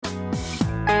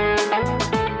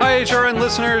HRN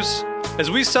listeners.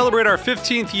 As we celebrate our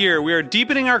 15th year, we are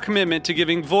deepening our commitment to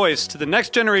giving voice to the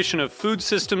next generation of food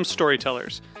systems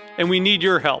storytellers, and we need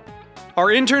your help. Our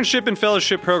internship and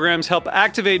fellowship programs help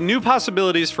activate new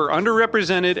possibilities for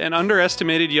underrepresented and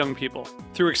underestimated young people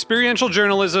through experiential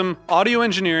journalism, audio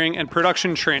engineering, and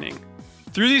production training.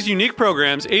 Through these unique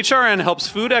programs, HRN helps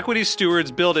food equity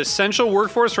stewards build essential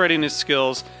workforce readiness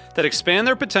skills that expand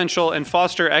their potential and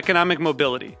foster economic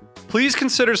mobility. Please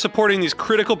consider supporting these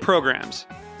critical programs.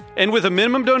 And with a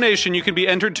minimum donation, you can be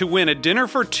entered to win a dinner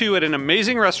for two at an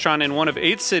amazing restaurant in one of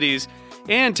 8 cities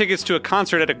and tickets to a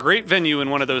concert at a great venue in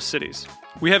one of those cities.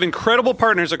 We have incredible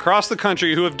partners across the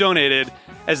country who have donated,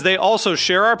 as they also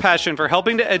share our passion for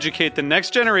helping to educate the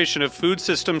next generation of food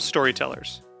systems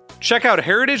storytellers. Check out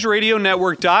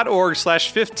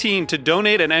heritageradionetwork.org/15 to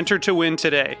donate and enter to win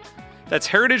today. That's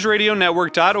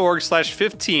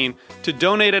heritageradionetwork.org/15 to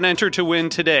donate and enter to win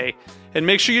today. And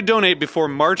make sure you donate before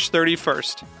March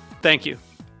 31st. Thank you.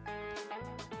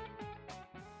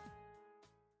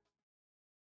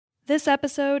 This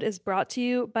episode is brought to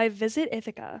you by Visit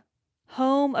Ithaca,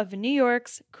 home of New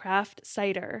York's craft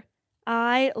cider.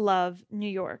 I love New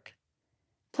York.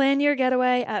 Plan your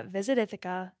getaway at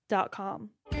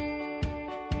visitithaca.com.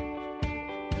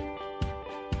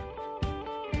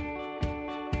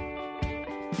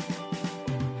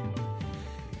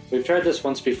 We've tried this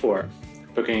once before,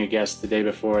 booking a guest the day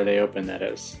before they open, that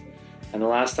is. And the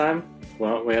last time,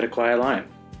 well, we had a quiet line.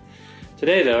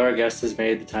 Today, though, our guest has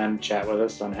made the time to chat with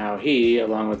us on how he,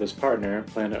 along with his partner,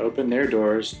 plan to open their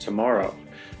doors tomorrow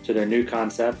to their new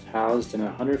concept housed in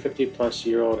a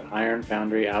 150-plus-year-old iron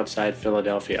foundry outside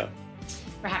Philadelphia.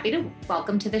 We're happy to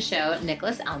welcome to the show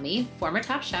Nicholas Elmy, former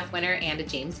Top Chef winner and a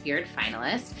James Beard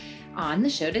finalist, on the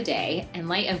show today, in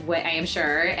light of what I am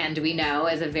sure and we know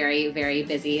is a very, very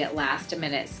busy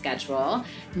last-minute schedule.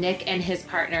 Nick and his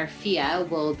partner Fia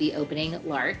will be opening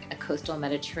Lark, a coastal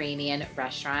Mediterranean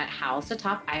restaurant housed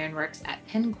atop Ironworks at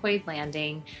Pincoid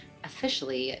Landing,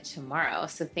 officially tomorrow.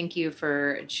 So thank you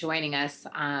for joining us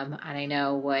on I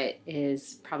know what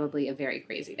is probably a very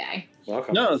crazy day.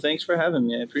 Welcome. No, thanks for having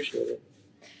me. I appreciate it.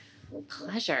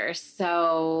 Pleasure.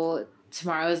 So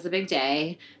tomorrow is the big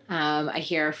day. I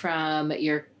hear from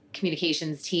your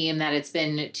communications team that it's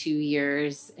been 2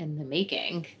 years in the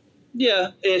making.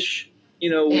 Yeah, ish. You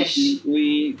know,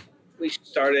 we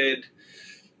started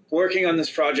working on this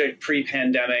project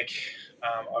pre-pandemic.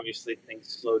 Obviously, things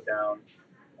slowed down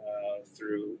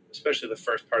through, especially the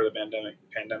first part of the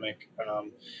pandemic.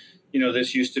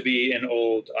 This used to be an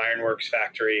old Ironworks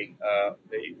factory.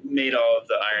 They made all of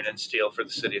the iron and steel for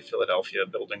the city of Philadelphia,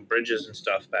 building bridges and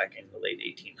stuff back in the late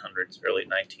 1800s, early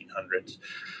 1900s.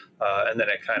 And then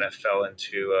it kind of fell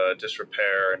into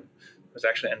disrepair and was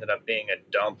actually ended up being a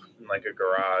dump in like a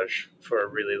garage for a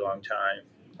really long time.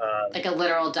 Like a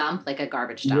literal dump, like a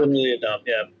garbage dump. Literally a dump,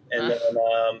 yeah. And then,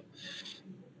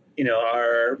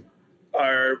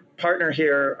 our partner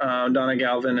here, Donna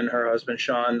Galvin, and her husband,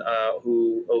 Sean,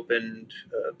 who opened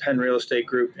Penn Real Estate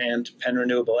Group and Penn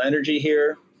Renewable Energy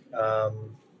here.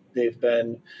 They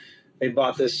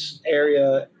bought this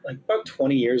area like about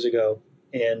 20 years ago.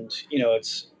 And,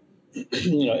 it's,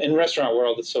 in restaurant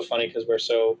world, it's so funny because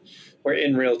we're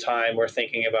in real time. We're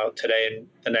thinking about today and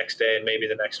the next day and maybe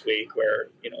the next week where,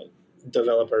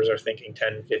 developers are thinking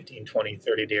 10, 15, 20,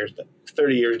 30 years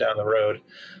down the road.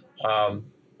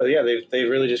 But yeah, they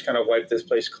really just kind of wiped this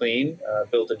place clean,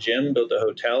 built a gym, built a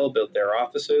hotel, built their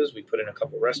offices. We put in a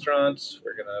couple restaurants.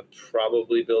 We're going to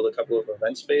probably build a couple of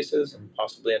event spaces and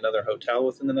possibly another hotel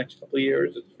within the next couple of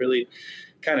years. It's really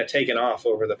kind of taken off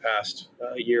over the past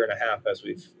year and a half as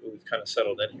we've kind of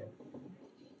settled in here.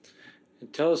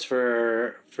 Tell us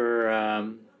for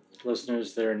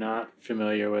listeners that are not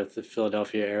familiar with the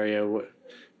Philadelphia area,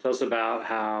 tell us about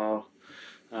how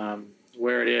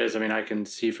where it is. I mean, I can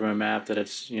see from a map that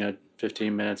it's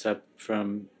 15 minutes up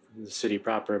from the city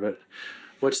proper, but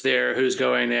what's there? Who's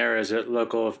going there? Is it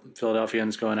local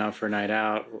Philadelphians going out for a night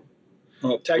out?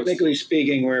 Well, technically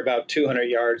speaking, we're about 200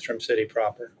 yards from city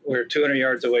proper. We're 200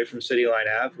 yards away from City Line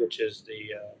Ave, which is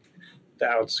the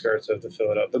outskirts of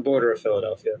the border of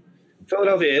Philadelphia.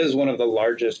 Philadelphia is one of the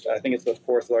largest, I think it's the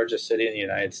 4th largest city in the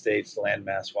United States,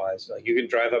 landmass wise. Like you can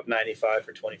drive up 95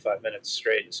 for 25 minutes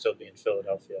straight and still be in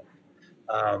Philadelphia.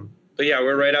 But yeah,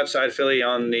 we're right outside Philly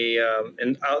on the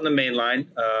out in the main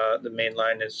line. The main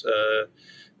line is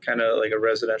kind of like a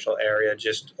residential area,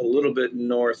 just a little bit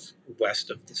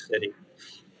northwest of the city.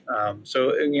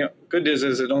 So good news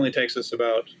is it only takes us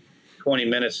about 20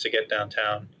 minutes to get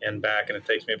downtown and back, and it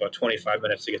takes me about 25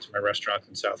 minutes to get to my restaurant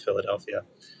in South Philadelphia.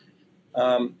 I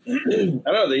don't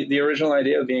know. The original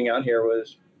idea of being out here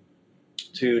was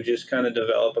to just kind of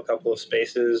develop a couple of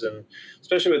spaces, and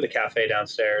especially with the cafe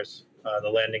downstairs, the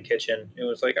landing kitchen, it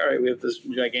was like, all right, we have this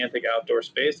gigantic outdoor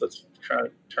space. Let's try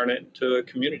to turn it into a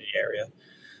community area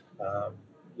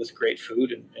with great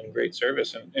food and great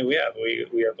service. And we have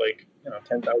like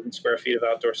 10,000 square feet of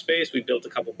outdoor space. We built a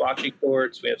couple bocce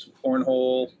courts. We have some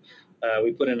cornhole.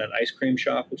 We put in an ice cream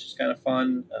shop, which is kind of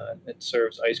fun. It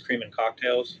serves ice cream and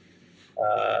cocktails.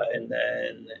 And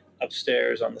then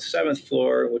upstairs on the 7th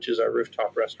floor, which is our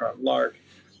rooftop restaurant, Lark,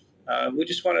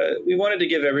 we wanted to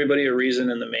give everybody a reason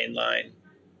in the main line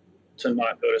to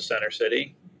not go to Center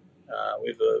City. We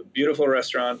have a beautiful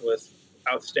restaurant with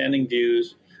outstanding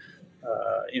views,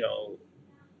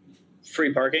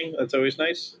 free parking. That's always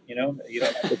nice. You don't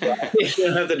have to drive, you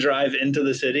don't have to drive into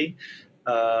the city.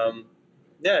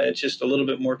 It's just a little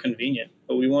bit more convenient.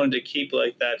 But we wanted to keep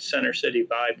like that Center City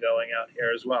vibe going out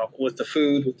here as well, with the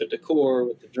food, with the decor,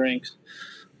 with the drinks,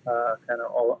 kind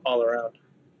of all around.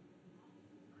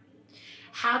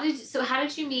 How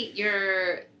did you meet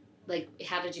your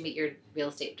real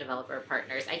estate developer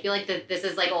partners? I feel like that this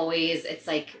is like always,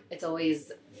 it's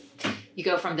always, you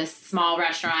go from this small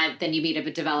restaurant, then you meet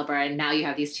a developer, and now you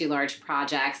have these 2 large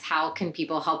projects. How can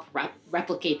people help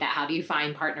replicate that? How do you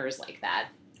find partners like that?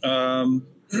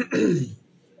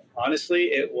 Honestly,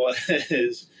 it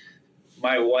was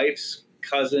my wife's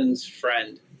cousin's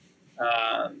friend.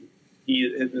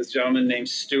 This gentleman named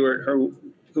Stuart, who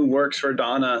works for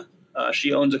Donna.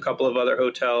 She owns a couple of other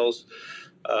hotels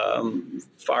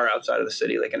far outside of the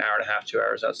city, like an hour and a half, 2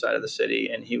 hours outside of the city,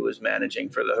 and he was managing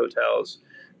for the hotels.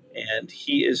 And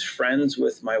he is friends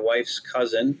with my wife's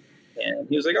cousin. And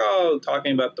he was like,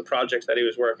 talking about the projects that he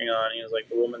was working on. He was like,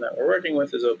 the woman that we're working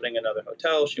with is opening another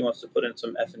hotel. She wants to put in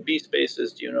some F&B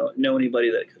spaces. Do you know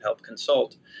anybody that could help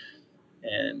consult?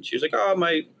 And she was like,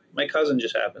 my cousin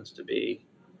just happens to be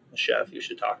a chef. You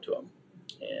should talk to him.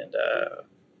 And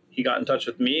he got in touch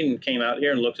with me and came out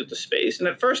here and looked at the space. And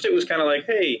at first it was kind of like,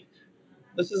 hey,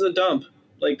 this is a dump.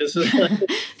 Like, this is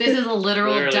this is a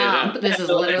literal dump. This is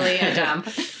literally a dump.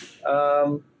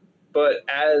 But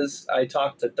as I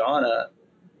talked to Donna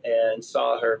and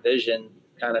saw her vision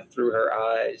kind of through her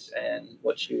eyes and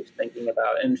what she was thinking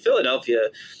about, and Philadelphia,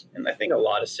 and I think a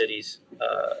lot of cities,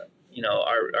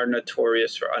 are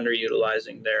notorious for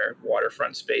underutilizing their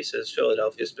waterfront spaces,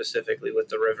 Philadelphia specifically with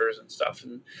the rivers and stuff.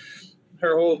 And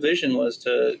her whole vision was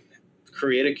to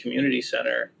create a community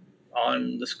center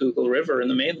on the Schuylkill River in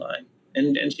the main line.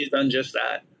 And she's done just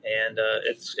that. And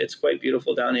it's quite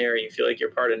beautiful down here. You feel like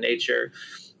you're part of nature.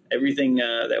 Everything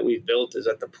that we've built is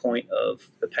at the point of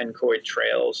the Pencoid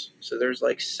trails. So there's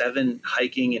like 7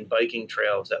 hiking and biking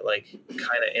trails that like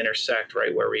kind of intersect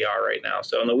right where we are right now.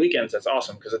 So on the weekends, that's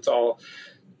awesome because it's all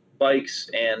bikes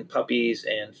and puppies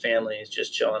and families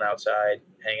just chilling outside,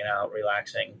 hanging out,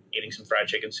 relaxing, eating some fried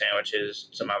chicken sandwiches,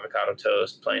 some avocado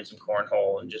toast, playing some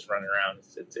cornhole, and just running around.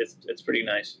 It's pretty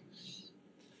nice.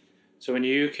 So when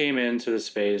you came into the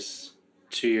space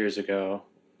 2 years ago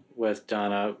with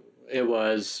Donna, it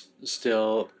was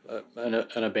still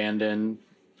an abandoned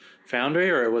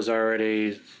foundry, or it was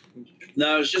already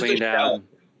No, it was just cleaned out?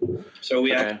 So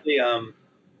we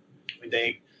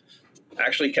they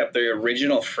actually kept the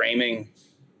original framing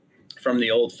from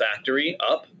the old factory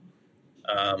up,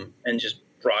 and just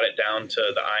brought it down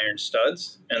to the iron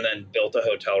studs, and then built a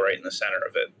hotel right in the center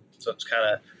of it. So it's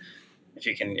kind of, if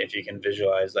you can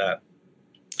visualize that.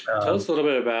 Tell us a little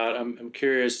bit about. I'm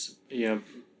curious.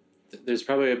 There's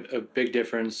probably a big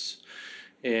difference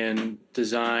in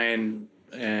design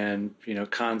and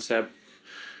concept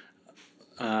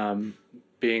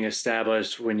being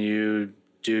established when you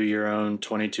do your own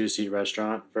 22-seat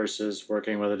restaurant versus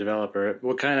working with a developer.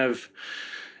 What kind of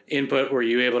input were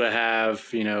you able to have?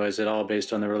 Is it all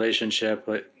based on the relationship,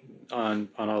 on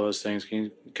all those things? Can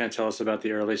you kind of tell us about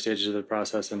the early stages of the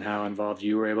process and how involved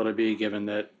you were able to be, given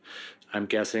that I'm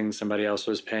guessing somebody else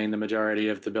was paying the majority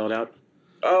of the build out?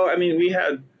 Oh, I mean, we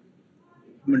had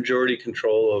majority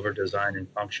control over design and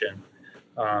function.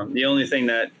 The only thing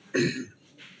that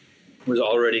was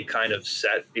already kind of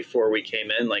set before we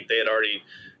came in, like they had already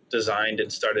designed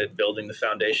and started building the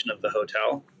foundation of the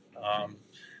hotel.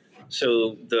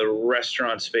 So the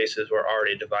restaurant spaces were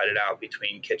already divided out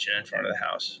between kitchen and front of the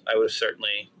house. I would have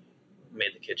certainly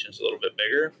made the kitchens a little bit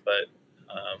bigger, but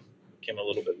came a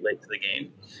little bit late to the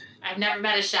game. I've never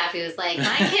met a chef who's like,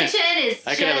 my kitchen is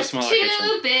I could have a just smaller too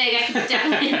kitchen. big. I could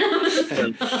definitely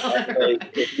have a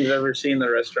Like, if you've ever seen the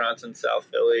restaurants in South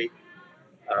Philly,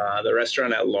 the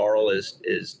restaurant at Laurel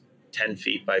is 10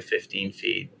 feet by 15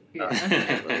 feet. Yeah,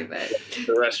 I believe it.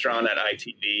 The restaurant at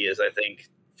ITV is, I think,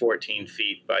 14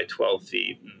 feet by 12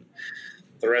 feet. And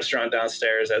The restaurant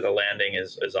downstairs at the landing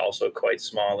is also quite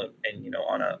small, and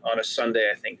on a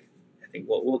Sunday, I think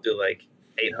we'll do like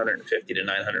 850 to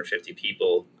 950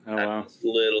 people. Oh, wow. This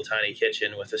little tiny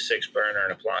kitchen with a 6-burner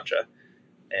and a plancha,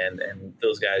 and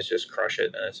those guys just crush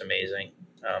it, and it's amazing.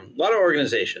 A lot of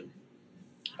organization.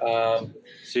 So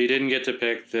you didn't get to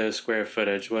pick the square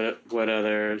footage. What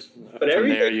others? But from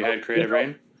there you had creative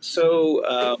reign?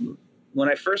 So when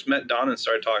I first met Don and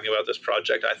started talking about this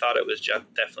project, I thought it was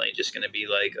definitely just going to be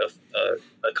like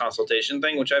a consultation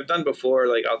thing, which I've done before.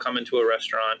 Like I'll come into a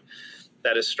restaurant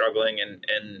that is struggling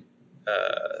and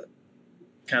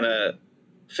kind of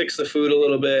fix the food a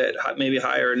little bit, maybe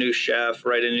hire a new chef,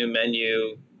 write a new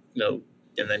menu, and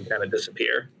then kind of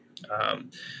disappear.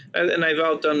 And I've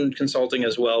all done consulting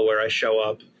as well, where I show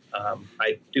up,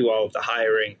 I do all of the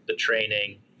hiring, the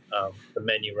training, the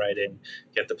menu writing,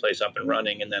 get the place up and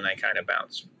running, and then I kind of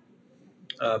bounce.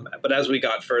 But as we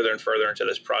got further and further into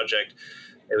this project,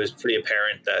 it was pretty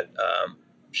apparent that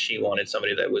she wanted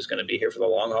somebody that was going to be here for the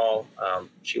long haul.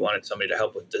 She wanted somebody to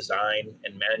help with design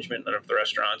and management of the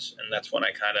restaurants, and that's when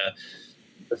I kind of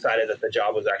decided that the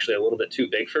job was actually a little bit too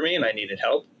big for me and I needed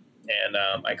help. And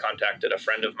I contacted a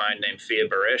friend of mine named Fia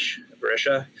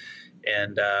Barisha,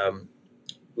 and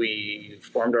we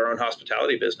formed our own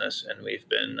hospitality business, and we've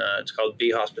been, it's called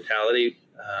B Hospitality,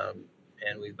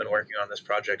 and we've been working on this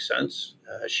project since.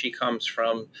 She comes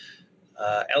from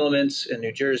Elements in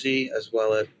New Jersey, as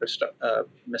well as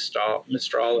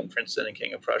Mistral in Princeton and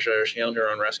King of Prussia. She owned her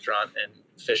own restaurant in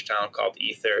Fishtown called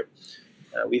Ether.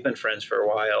 We've been friends for a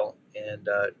while, and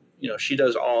she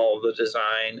does all the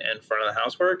design and front of the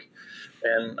house work,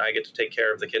 and I get to take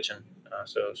care of the kitchen.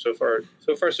 So far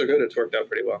so good. It's worked out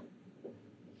pretty well.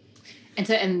 And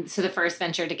so the first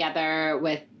venture together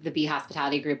with the B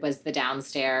Hospitality Group was the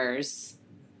downstairs,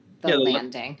 the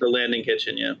landing. The landing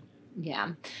kitchen, yeah.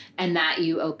 Yeah. And that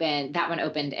one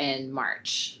opened in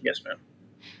March. Yes, ma'am.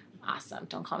 Awesome.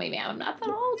 Don't call me ma'am. I'm not that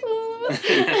old.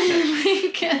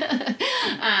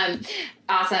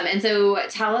 Awesome. And so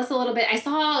tell us a little bit.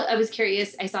 I was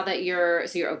curious. I saw that you're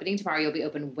opening tomorrow. You'll be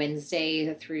open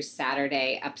Wednesday through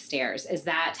Saturday upstairs.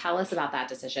 Tell us about that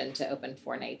decision to open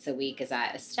 4 nights a week. Is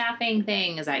that a staffing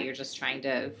thing? Is that you're just trying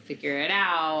to figure it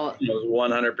out? It was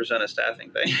 100% a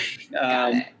staffing thing.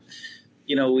 Got it.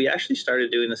 We actually started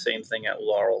doing the same thing at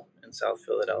Laurel in South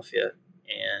Philadelphia,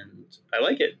 and I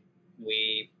like it.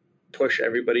 We push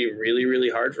everybody really, really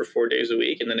hard for 4 days a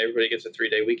week, and then everybody gets a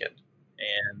 3-day weekend.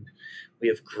 And we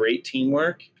have great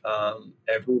teamwork.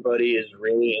 Everybody is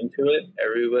really into it.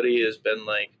 Everybody has been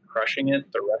crushing it.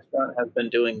 The restaurant has been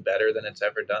doing better than it's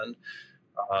ever done.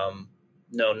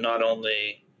 Not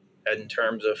only in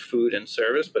terms of food and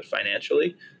service, but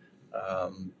financially.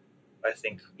 I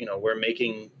think,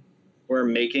 we're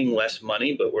making less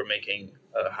money, but we're making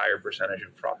a higher percentage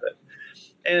of profit.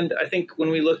 And I think when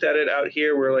we looked at it out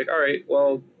here, we're like, all right,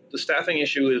 well, the staffing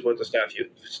issue is what the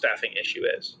staffing issue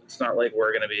is. It's not like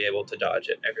we're going to be able to dodge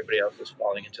it. Everybody else is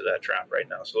falling into that trap right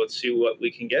now. So let's see what we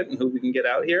can get and who we can get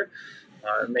out here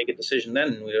and make a decision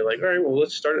then. And we were like, all right, well,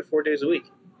 let's start at 4 days a week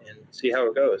and see how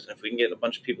it goes. And if we can get a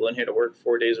bunch of people in here to work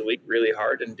 4 days a week really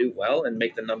hard and do well and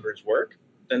make the numbers work,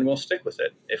 then we'll stick with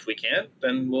it. If we can't,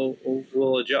 then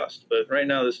we'll adjust. But right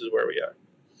now, this is where we are.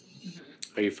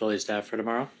 Are you fully staffed for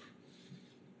tomorrow?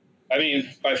 I mean,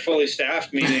 by fully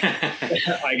staffed, meaning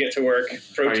I get to work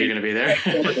protein. Are you going to be there?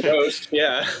 Roast,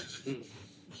 yeah.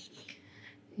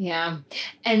 Yeah.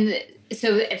 And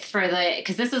so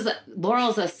because this is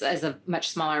Laurel's is a much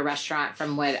smaller restaurant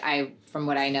from what I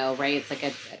know, right? It's like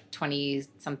a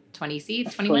 21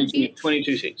 seats.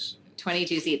 22 seats.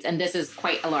 22 seats. And this is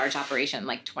quite a large operation,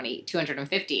 like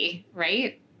 250,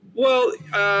 right? Well,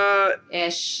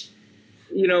 ish.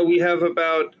 We have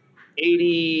about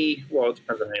 80, well, it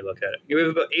depends on how you look at it. We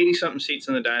have about 80-something seats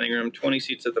in the dining room, 20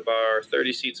 seats at the bar,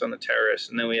 30 seats on the terrace,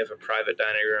 and then we have a private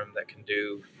dining room that can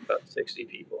do about 60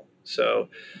 people. So,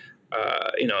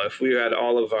 if we had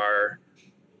all of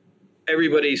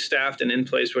everybody staffed and in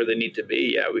place where they need to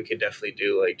be, yeah, we could definitely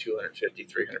do 250,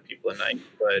 300 people a night.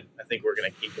 But I think we're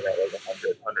going to keep it at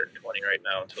 100, 120 right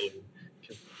now until we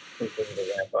can continue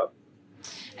to ramp up.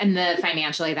 And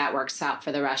financially that works out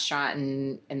for the restaurant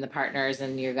and the partners,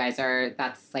 and you guys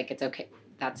it's okay.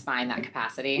 That's fine, that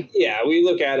capacity. Yeah, we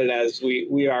look at it as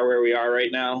we are where we are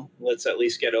right now. Let's at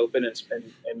least get open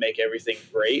and make everything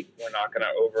great. We're not going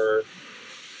to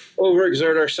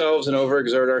overexert ourselves and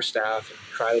overexert our staff and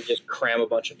try to just cram a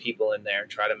bunch of people in there and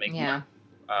try to make money.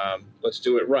 Let's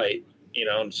do it right,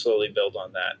 and slowly build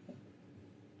on that.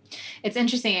 It's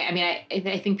interesting. I mean,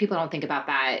 I think people don't think about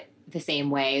that the same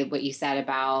way, what you said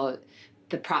about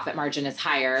the profit margin is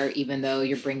higher, even though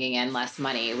you're bringing in less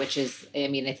money, which is, I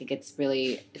mean, I think it's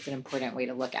an important way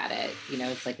to look at it. You know,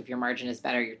 it's like if your margin is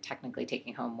better, you're technically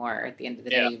taking home more at the end of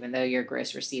the day, even though your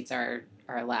gross receipts are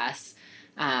less.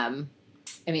 I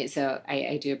mean, so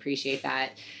I do appreciate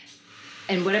that.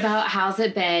 And what about, how's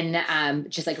it been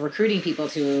just like recruiting people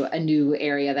to a new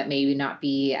area that maybe not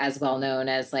be as well known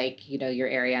as like, you know, your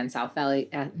area in South Philly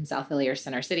or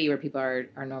Center City, where people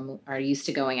are used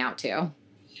to going out to?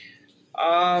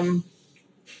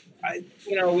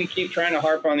 We keep trying to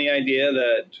harp on the idea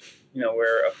that, you know,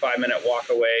 we're a 5-minute walk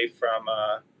away from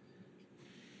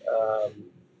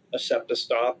a SEPTA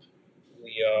stop.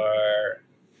 We are,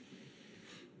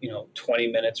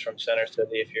 20 minutes from Center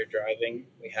City if you're driving.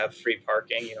 We have free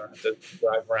parking. You don't have to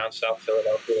drive around South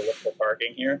Philadelphia to look for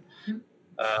parking here,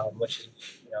 which is,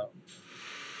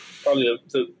 probably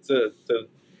the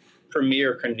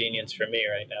premier convenience for me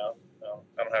right now.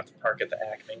 I don't have to park at the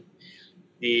Acme.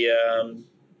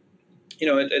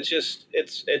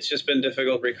 It's just been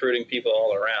difficult recruiting people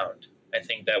all around. I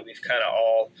think that we've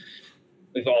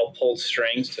all pulled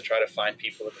strings to try to find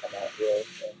people to come out here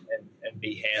and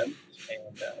be hands.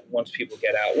 And once we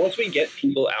get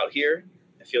people out here,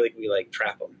 I feel like we like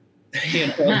trap them.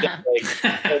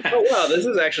 Oh wow, this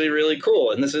is actually really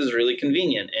cool, and this is really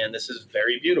convenient, and this is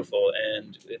very beautiful,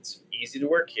 and it's easy to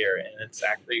work here, and it's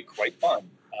actually quite fun.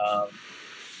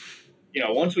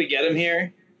 Once we get them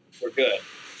here, we're good.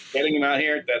 Getting them out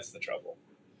here, that's the trouble.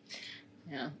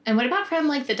 Yeah. And what about from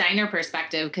like the diner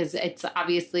perspective? Because it's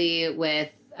obviously with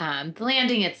the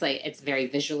landing, it's very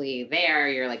visually there.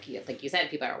 You're like you said,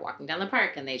 people are walking down the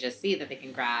park and they just see that they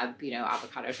can grab,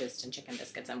 avocado toast and chicken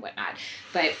biscuits and whatnot.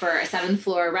 But for a 7th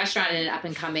floor restaurant in an up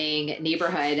and coming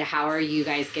neighborhood, how are you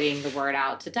guys getting the word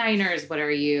out to diners?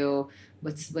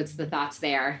 What's the thoughts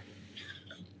there?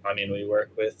 I mean, we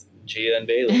work with Gia and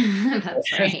Bailey.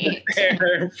 That's right.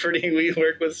 We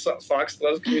work with Fox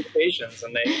Gloves Communications,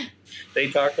 and they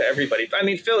talk to everybody. I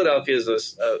mean, Philadelphia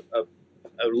is a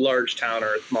large town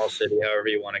or a small city, however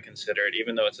you want to consider it,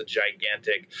 even though it's a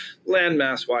gigantic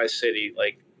landmass-wise city.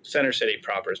 Like Center City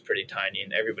proper is pretty tiny,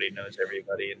 and everybody knows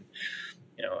everybody. And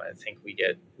I think we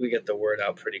get the word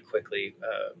out pretty quickly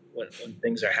when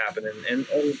things are happening. And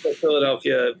the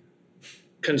Philadelphia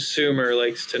consumer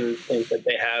likes to think that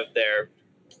they have their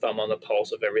thumb on the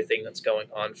pulse of everything that's going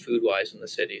on food-wise in the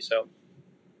city. So,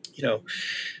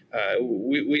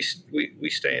 we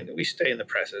stay in the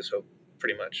presses, so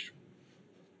pretty much.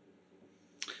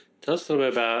 Tell us a little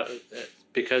bit about,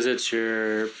 because it's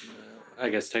your, I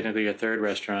guess technically your 3rd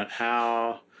restaurant,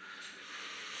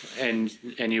 and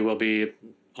you will be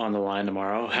on the line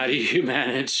tomorrow. How do you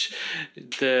manage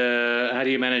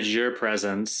your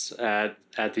presence at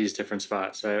these different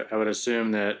spots? I would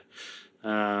assume that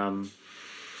the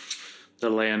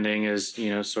landing is,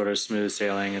 sort of smooth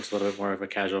sailing. It's a little bit more of a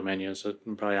casual menu, so it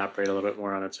can probably operate a little bit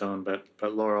more on its own. But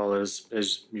Laurel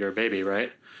is your baby,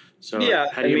 right? So yeah,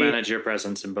 how do you manage your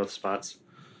presence in both spots?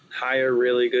 Hire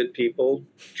really good people,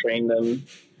 train them,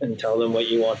 and tell them what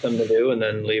you want them to do, and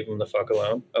then leave them the fuck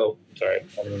alone. Oh, sorry.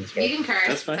 You can curse.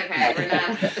 That's fine. It's okay. We're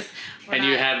not. And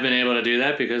you have been able to do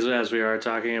that because as we are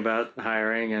talking about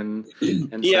hiring and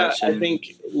yeah, such. I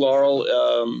think Laurel,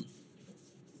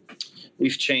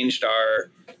 we've changed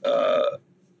our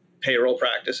payroll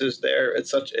practices there.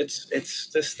 It's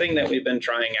this thing that we've been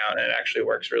trying out, and it actually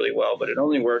works really well, but it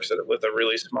only works with a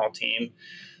really small team.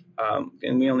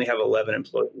 And we only have 11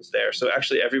 employees there. So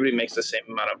actually everybody makes the same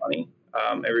amount of money.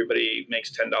 Everybody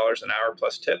makes $10 an hour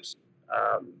plus tips.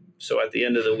 So at the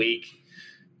end of the week,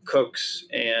 cooks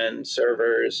and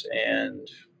servers and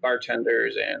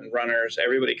bartenders and runners,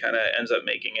 everybody kind of ends up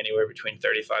making anywhere between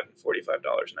 $35 and $45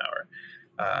 an hour.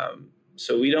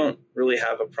 So we don't really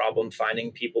have a problem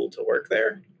finding people to work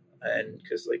there. And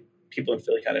because people in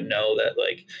Philly kind of know that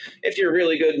if you're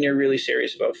really good and you're really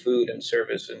serious about food and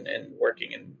service and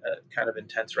working in a kind of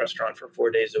intense restaurant for 4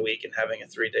 days a week and having a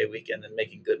 3-day weekend and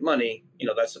making good money,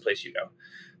 that's the place you go.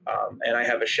 And I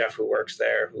have a chef who works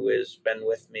there who has been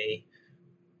with me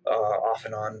off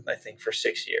and on, I think, for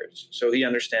 6 years. So he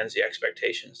understands the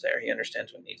expectations there. He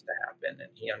understands what needs to happen,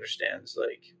 and he understands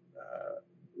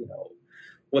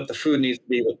what the food needs to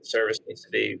be, what the service needs to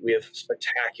be. We have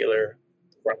spectacular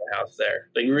front of the house there.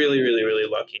 Really, really, really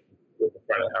lucky with the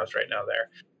front of the house right now there.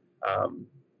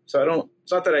 So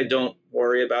it's not that I don't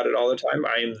worry about it all the time.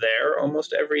 I am there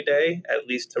almost every day, at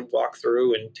least to walk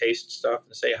through and taste stuff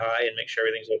and say hi and make sure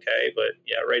everything's okay. But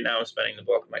yeah, right now I'm spending the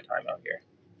bulk of my time out here.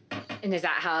 And is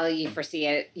that how you foresee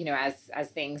it, as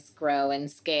things grow and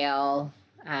scale,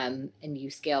 and you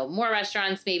scale more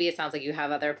restaurants? Maybe it sounds like you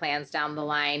have other plans down the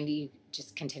line. You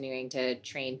just continuing to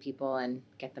train people and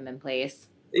get them in place.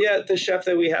 Yeah, the chef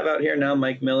that we have out here now,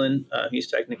 Mike Millen,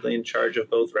 he's technically in charge of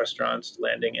both restaurants,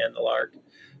 Landing and the Lark.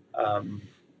 Um,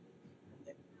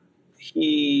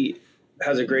 he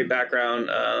has a great background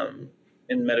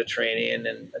in Mediterranean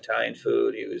and Italian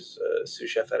food. He was a sous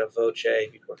chef at a Voce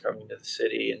before coming to the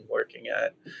city and working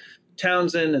at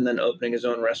Townsend, and then opening his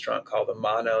own restaurant called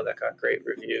Amano that got great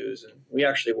reviews. And we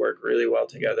actually work really well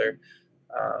together.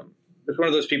 It's one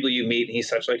of those people you meet, and he's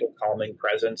such like a calming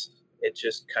presence. It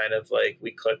just kind of like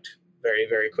we clicked very,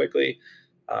 very quickly.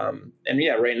 And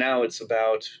yeah, right now it's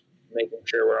about making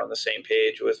sure we're on the same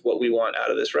page with what we want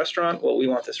out of this restaurant, what we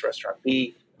want this restaurant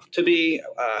to be,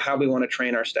 how we want to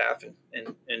train our staff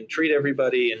and treat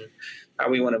everybody, and how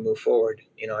we want to move forward.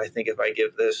 I think if I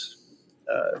give this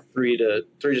 3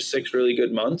 to 6 really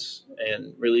good months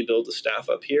and really build the staff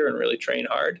up here and really train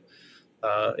hard,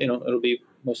 it'll be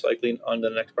most likely on the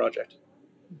next project.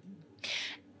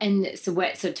 And so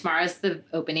tomorrow's the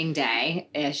opening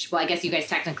day-ish. Well, I guess you guys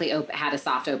technically had a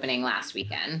soft opening last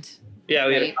weekend. Yeah,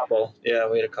 we had a couple.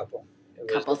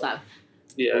 Couple stuff.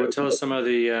 Yeah. Well, tell us some of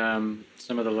the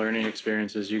learning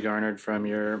experiences you garnered from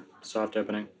your soft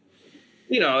opening.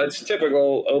 It's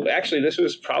typical. Actually, this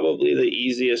was probably the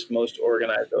easiest, most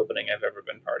organized opening I've ever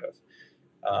been part of.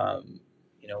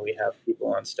 We have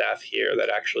people on staff here that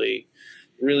actually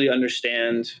really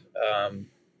understand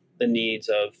the needs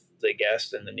of the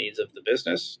guest and the needs of the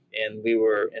business. And we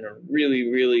were in a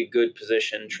really, really good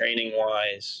position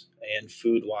training-wise and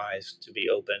food-wise to be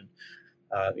open.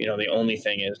 The only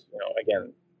thing is,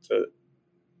 again, so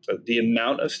the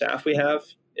amount of staff we have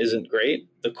isn't great.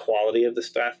 The quality of the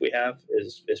staff we have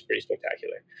is pretty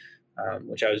spectacular,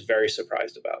 which I was very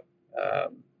surprised about.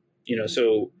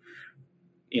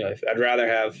 If I'd rather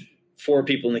have 4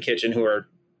 people in the kitchen who are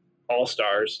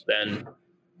all-stars than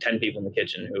 10 people in the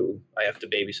kitchen who I have to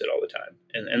babysit all the time.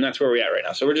 And that's where we're at right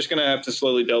now. So we're just going to have to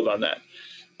slowly build on that.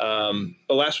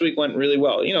 But last week went really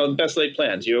well. Best laid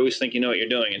plans. You always think you know what you're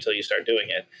doing until you start doing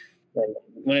it. And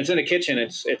when it's in a kitchen,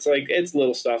 it's like, it's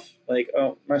little stuff like,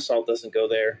 oh, my salt doesn't go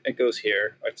there. It goes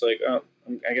here. It's like, oh,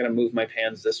 I got to move my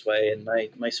pans this way, and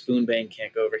my spoon bang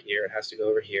can't go over here. It has to go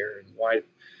over here. And why,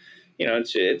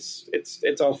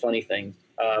 it's all funny things.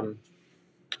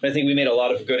 I think we made a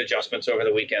lot of good adjustments over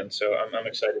the weekend, so I'm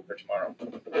excited for tomorrow.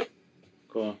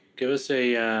 Cool. Give us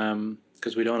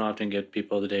because we don't often get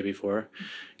people the day before,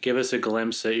 give us a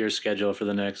glimpse at your schedule for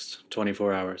the next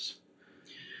 24 hours.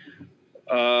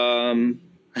 I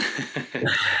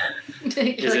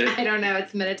don't know.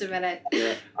 It's minute to minute.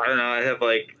 Yeah. I don't know. I have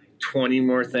like 20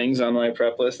 more things on my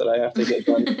prep list that I have to get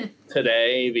done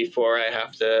today before I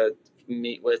have to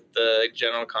meet with the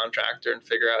general contractor and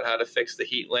figure out how to fix the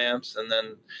heat lamps. And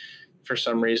then for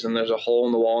some reason, there's a hole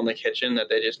in the wall in the kitchen that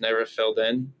they just never filled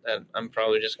in that I'm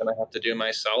probably just going to have to do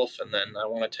myself. And then I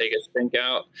want to take a sink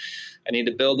out. I need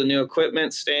to build a new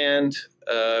equipment stand,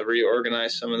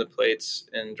 reorganize some of the plates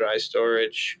in dry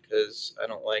storage because I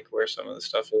don't like where some of the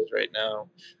stuff is right now.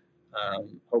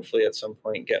 Hopefully at some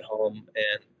point get home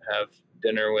and have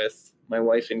dinner with my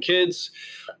wife and kids.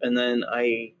 And then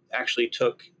I actually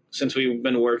took, since we've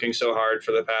been working so hard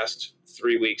for the past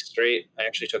 3 weeks straight, I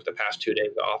actually took the past 2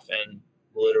 days off and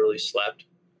literally slept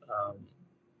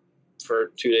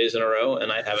for 2 days in a row.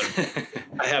 And I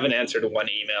haven't answered one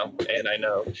email. And I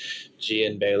know G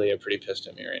and Bailey are pretty pissed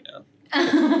at me right now.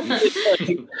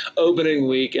 Like opening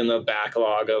week in the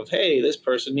backlog of, hey, this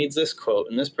person needs this quote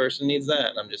and this person needs that.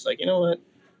 And I'm just like, you know what?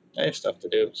 I have stuff to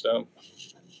do. So,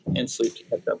 and sleep to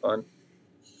catch up on.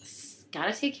 Got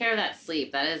to take care of that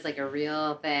sleep. That is like a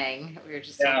real thing. We were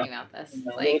just talking about this. A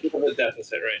little bit of a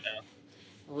deficit right now.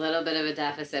 A little bit of a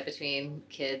deficit between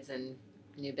kids and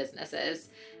new businesses.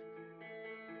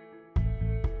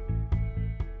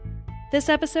 This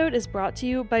episode is brought to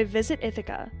you by Visit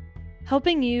Ithaca,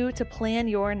 helping you to plan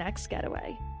your next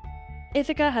getaway.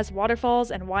 Ithaca has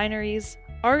waterfalls and wineries,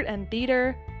 art and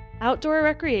theater, outdoor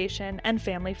recreation, and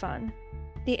family fun.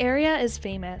 The area is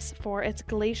famous for its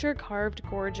glacier-carved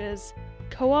gorges,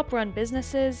 co-op-run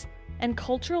businesses, and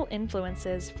cultural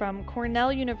influences from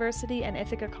Cornell University and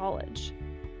Ithaca College.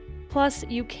 Plus,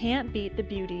 you can't beat the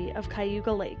beauty of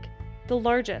Cayuga Lake, the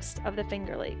largest of the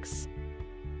Finger Lakes.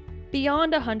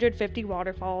 Beyond 150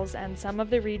 waterfalls and some of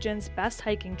the region's best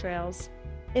hiking trails,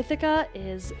 Ithaca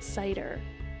is cider.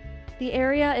 The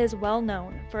area is well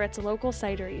known for its local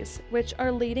cideries, which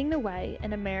are leading the way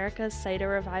in America's cider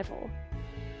revival.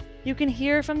 You can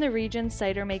hear from the region's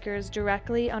cider makers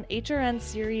directly on HRN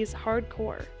series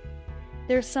Hardcore.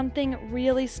 There's something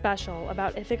really special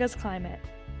about Ithaca's climate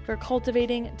for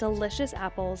cultivating delicious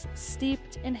apples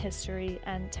steeped in history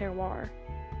and terroir.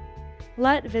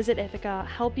 Let Visit Ithaca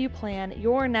help you plan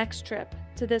your next trip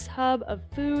to this hub of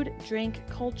food, drink,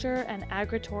 culture, and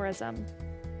agritourism.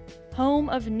 Home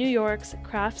of New York's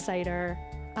craft cider,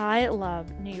 I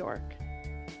love New York.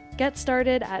 Get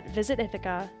started at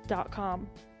visitithaca.com.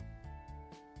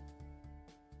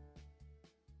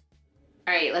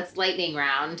 All right, let's lightning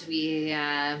round.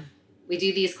 We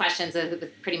do these questions with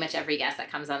pretty much every guest that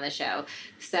comes on the show.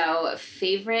 So,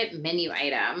 favorite menu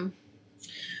item?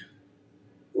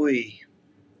 Probably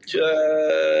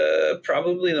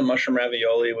the mushroom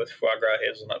ravioli with foie gras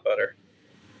hazelnut butter.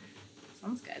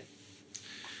 Sounds good.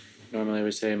 Normally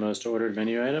we say most ordered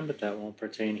menu item, but that won't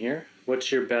pertain here.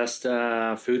 What's your best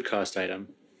food cost item?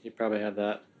 You probably have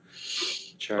that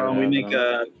chart.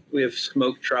 We have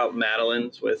smoked trout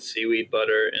madeleines with seaweed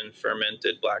butter and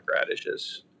fermented black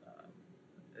radishes.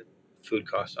 Food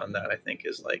cost on that, I think,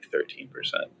 is like 13%,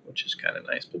 which is kind of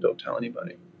nice, but don't tell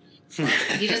anybody.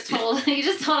 You just told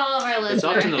all of our listeners. It's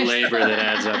often the labor that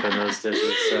adds up in those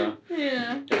dishes, so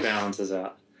yeah, it balances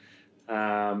out.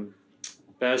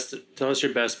 Tell us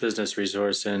your best business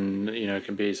resource, and it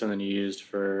can be something you used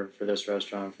for this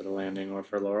restaurant, for the Landing, or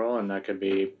for Laurel, and that could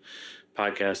be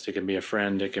podcast, it can be a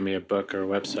friend, it can be a book or a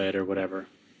website or whatever.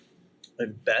 My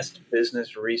best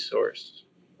business resource.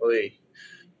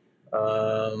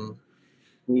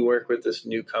 We work with this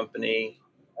new company,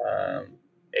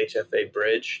 HFA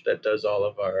Bridge, that does all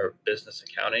of our business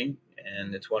accounting,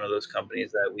 and it's one of those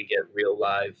companies that we get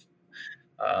real-time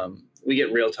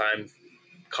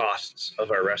costs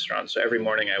of our restaurant. So every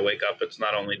morning I wake up, it's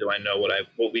not only do I know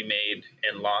what we made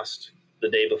and lost the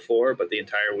day before, but the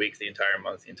entire week, the entire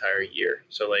month, the entire year.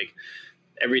 So like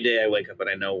every day I wake up and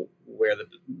I know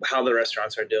how the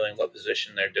restaurants are doing, what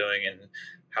position they're doing, and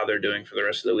how they're doing for the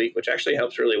rest of the week, which actually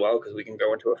helps really well because we can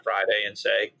go into a Friday and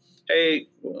say, hey,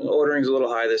 ordering's a little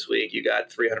high this week. You got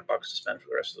 $300 to spend for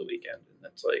the rest of the weekend. And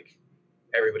that's like,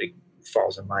 everybody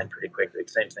falls in line pretty quickly.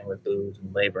 Same thing with booze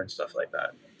and labor and stuff like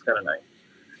that. It's kind of nice.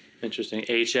 Interesting.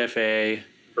 HFA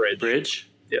Bridge?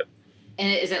 Yep.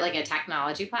 And is it like a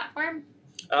technology platform?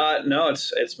 No,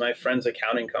 it's my friend's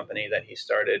accounting company that he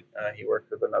started. He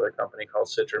worked with another company called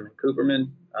Citrum and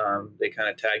Cooperman. They kind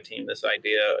of tag team this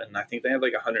idea, and I think they have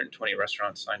like 120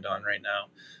 restaurants signed on right now.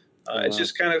 It's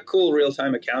just kind of cool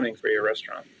real-time accounting for your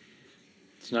restaurant.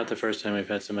 It's not the first time we've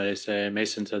had somebody say,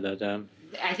 Mason said that down.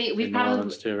 I think we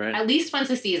probably too, right? At least once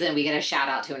a season we get a shout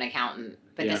out to an accountant.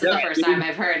 But this is the first time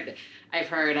I've heard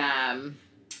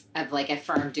of like a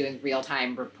firm doing real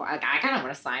time report. Like, I kind of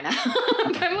want to sign up.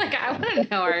 I'm like, I want to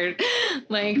know our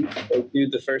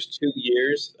Dude, the first 2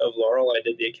 years of Laurel, I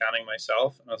did the accounting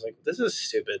myself, and I was like, this is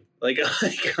stupid. Like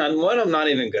on one, I'm not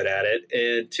even good at it,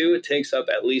 and two, it takes up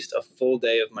at least a full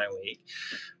day of my week.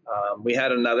 We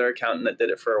had another accountant that did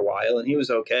it for a while, and he was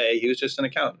okay. He was just an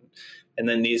accountant. And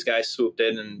then these guys swooped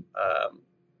in and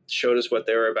showed us what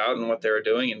they were about and what they were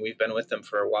doing, and we've been with them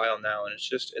for a while now, and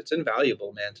it's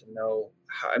invaluable, man, to know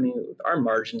our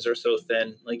margins are so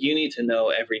thin. Like, you need to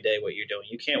know every day what you're doing.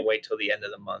 You can't wait till the end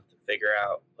of the month to figure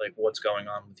out like what's going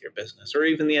on with your business, or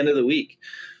even the end of the week.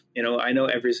 I know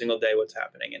every single day what's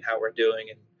happening and how we're doing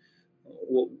and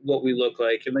what we look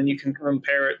like, and then you can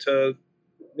compare it to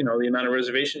the amount of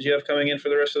reservations you have coming in for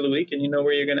the rest of the week, and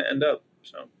where you're going to end up.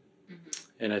 So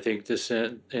and I think this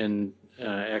in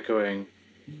echoing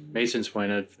Mason's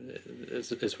point of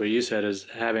is what you said, is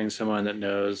having someone that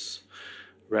knows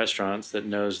restaurants, that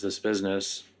knows this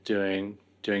business, doing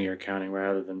your accounting,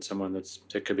 rather than someone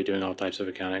that could be doing all types of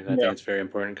accounting. I think it's very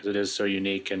important because it is so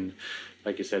unique, and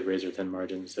like you said, razor thin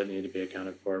margins that need to be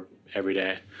accounted for every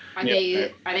day. Are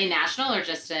they national or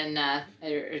just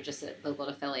or just local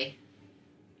to Philly?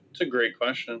 It's a great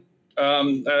question.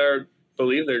 I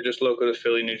believe they're just local to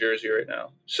Philly, New Jersey right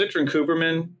now. Citron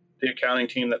Cooperman, the accounting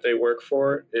team that they work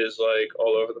for, is like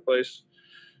all over the place.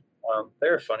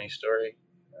 They're a funny story.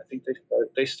 I think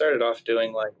they started off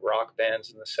doing like rock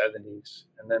bands in the 70s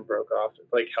and then broke off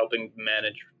like helping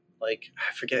manage, like,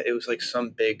 I forget, it was like some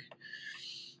big,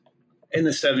 in the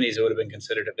 70s it would have been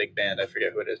considered a big band. I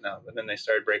forget who it is now, but then they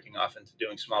started breaking off into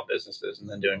doing small businesses and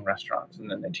then doing restaurants, and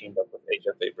then they teamed up with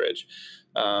HFA Bridge.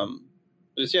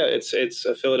 It's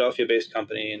a Philadelphia based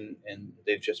company, and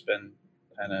they've just been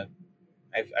kind of,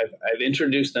 I've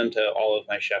introduced them to all of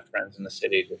my chef friends in the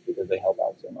city just because they help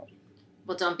out so much.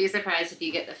 Well, don't be surprised if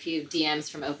you get a few DMs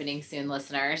from Opening Soon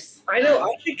listeners. I know.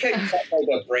 I think I cut like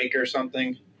a break or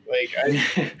something. Like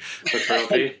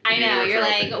I know. You're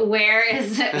like, where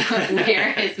is my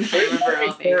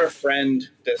referral fee? For a friend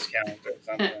discount or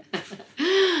something.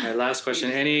 All right, last question.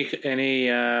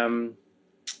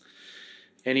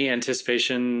 Any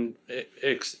anticipation,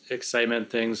 excitement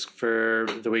things for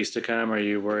the weeks to come? Are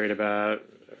you worried about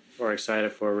or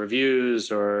excited for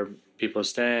reviews or people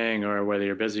staying, or whether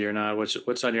you're busy or not?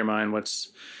 What's on your mind?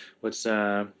 What's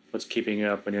keeping you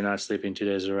up when you're not sleeping 2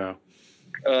 days in a row?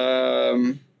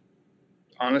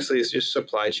 Honestly, it's just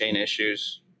supply chain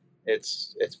issues.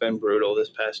 It's been brutal this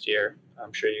past year.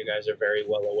 I'm sure you guys are very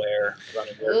well aware.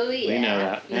 Oh, yeah. We know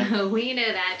that. Yeah. We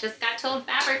know that. Just got told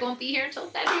fabric won't be here until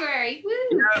February. Woo!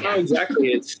 Yeah, no, exactly.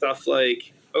 It's stuff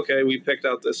like, okay, we picked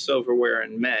out this silverware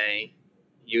in May.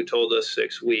 You told us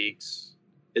 6 weeks.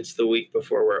 It's the week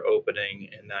before we're opening,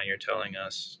 and now you're telling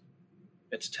us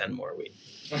it's 10 more weeks.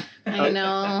 I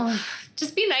know.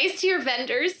 Just be nice to your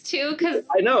vendors, too, because...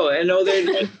 I know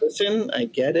they're like, listen, I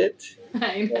get it.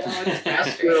 I know. It's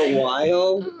After a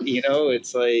while,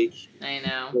 it's like... I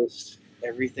know. Just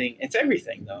everything. It's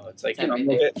everything, though. It's like,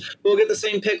 we'll get the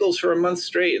same pickles for a month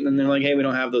straight, and then they're like, hey, we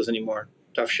don't have those anymore.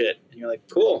 Tough shit. And you're like,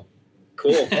 cool.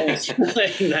 Thanks.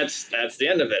 That's the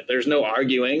end of it. There's no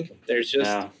arguing. There's just...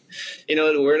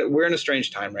 we're in a strange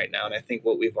time right now, and I think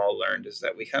what we've all learned is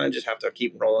that we kind of just have to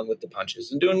keep rolling with the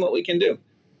punches and doing what we can do.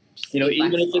 Even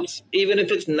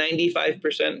if it's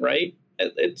 95% right,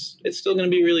 it's still going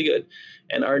to be really good.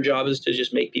 And our job is to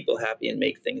just make people happy and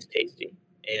make things tasty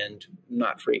and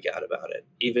not freak out about it.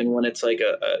 Even when it's like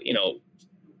a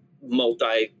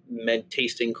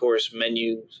multi-tasting course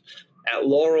menu at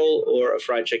Laurel or a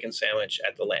fried chicken sandwich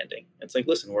at the Landing. It's like,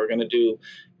 listen, we're going to do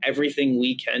everything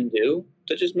we can do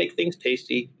to just make things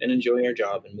tasty and enjoy our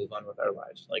job and move on with our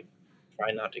lives. Like,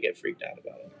 try not to get freaked out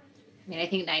about it. I mean, I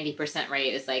think 90%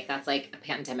 right is that's like a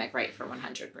pandemic right for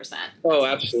 100%. Oh,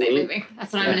 absolutely.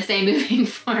 That's what I'm going to say moving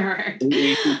forward.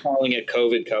 We keep calling it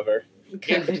COVID cover.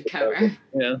 COVID cover.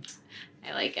 Yeah.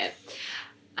 I like it.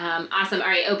 Awesome. All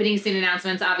right. Opening soon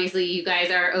announcements. Obviously, you guys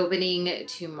are opening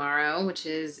tomorrow, which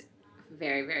is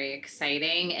very, very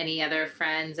exciting. Any other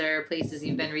friends or places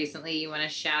you've been recently you want to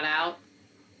shout out?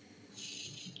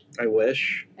 I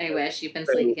wish. You've been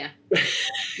sleeping. Yeah.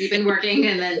 You've been working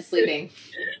and then sleeping.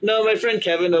 No, my friend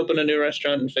Kevin opened a new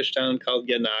restaurant in Fishtown called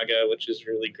Yanaga, which is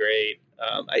really great.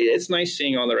 It's nice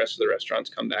seeing all the rest of the restaurants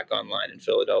come back online in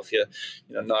Philadelphia.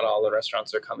 Not all the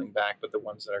restaurants are coming back, but the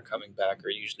ones that are coming back are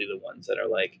usually the ones that are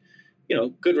like,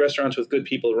 good restaurants with good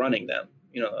people running them.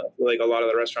 Like a lot of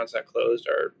the restaurants that closed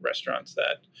are restaurants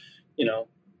that, a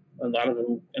lot of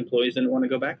them employees didn't want to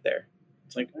go back there.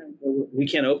 It's like, well, we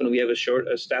can't open. We have a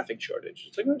staffing shortage.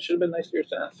 It's like, it should have been nice to your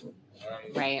staff.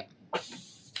 Right.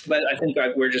 But I think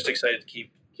we're just excited to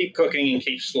keep cooking and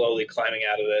keep slowly climbing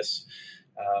out of this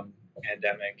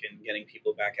pandemic and getting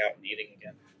people back out and eating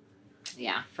again.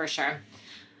 Yeah, for sure.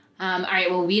 All right.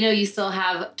 Well, we know you still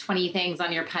have 20 things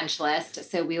on your punch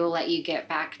list, so we will let you get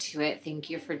back to it. Thank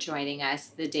you for joining us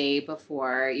the day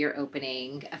before your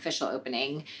official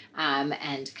opening,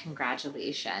 and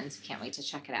congratulations. Can't wait to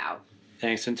check it out.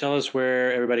 Thanks. And tell us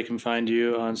where everybody can find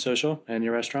you on social and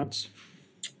your restaurants.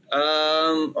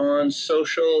 On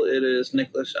social, it is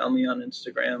Nicholas Elmy on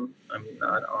Instagram. I'm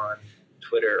not on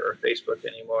Twitter or Facebook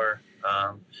anymore.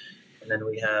 And then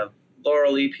we have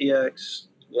Laurel EPX,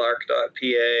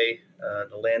 Lark.pa,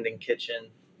 the Landing Kitchen.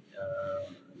 I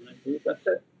believe that's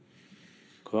it.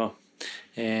 Cool.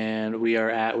 And we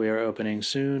are opening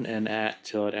soon and at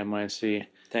Till at NYC.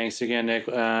 Thanks again, Nick,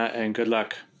 and good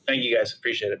luck. Thank you, guys.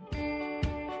 Appreciate it.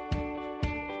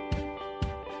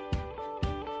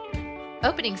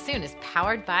 Opening Soon is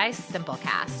powered by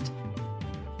Simplecast.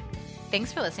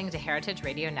 Thanks for listening to Heritage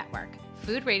Radio Network,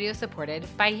 food radio supported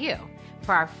by you.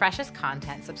 For our freshest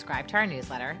content, subscribe to our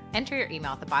newsletter, enter your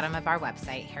email at the bottom of our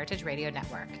website,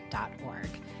 heritageradionetwork.org,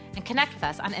 and connect with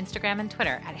us on Instagram and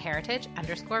Twitter at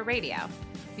heritage_radio.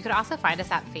 You could also find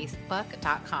us at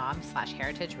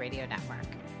facebook.com/Heritage Radio Network.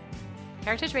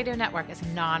 Heritage Radio Network is a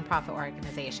nonprofit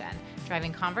organization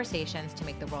driving conversations to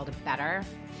make the world a better,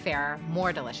 fairer,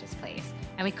 more delicious place.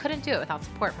 And we couldn't do it without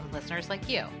support from listeners like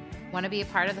you. Want to be a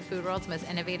part of the food world's most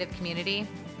innovative community?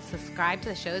 Subscribe to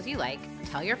the shows you like,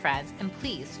 tell your friends, and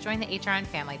please join the HRN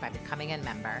family by becoming a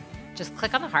member. Just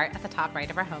click on the heart at the top right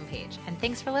of our homepage. And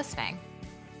thanks for listening.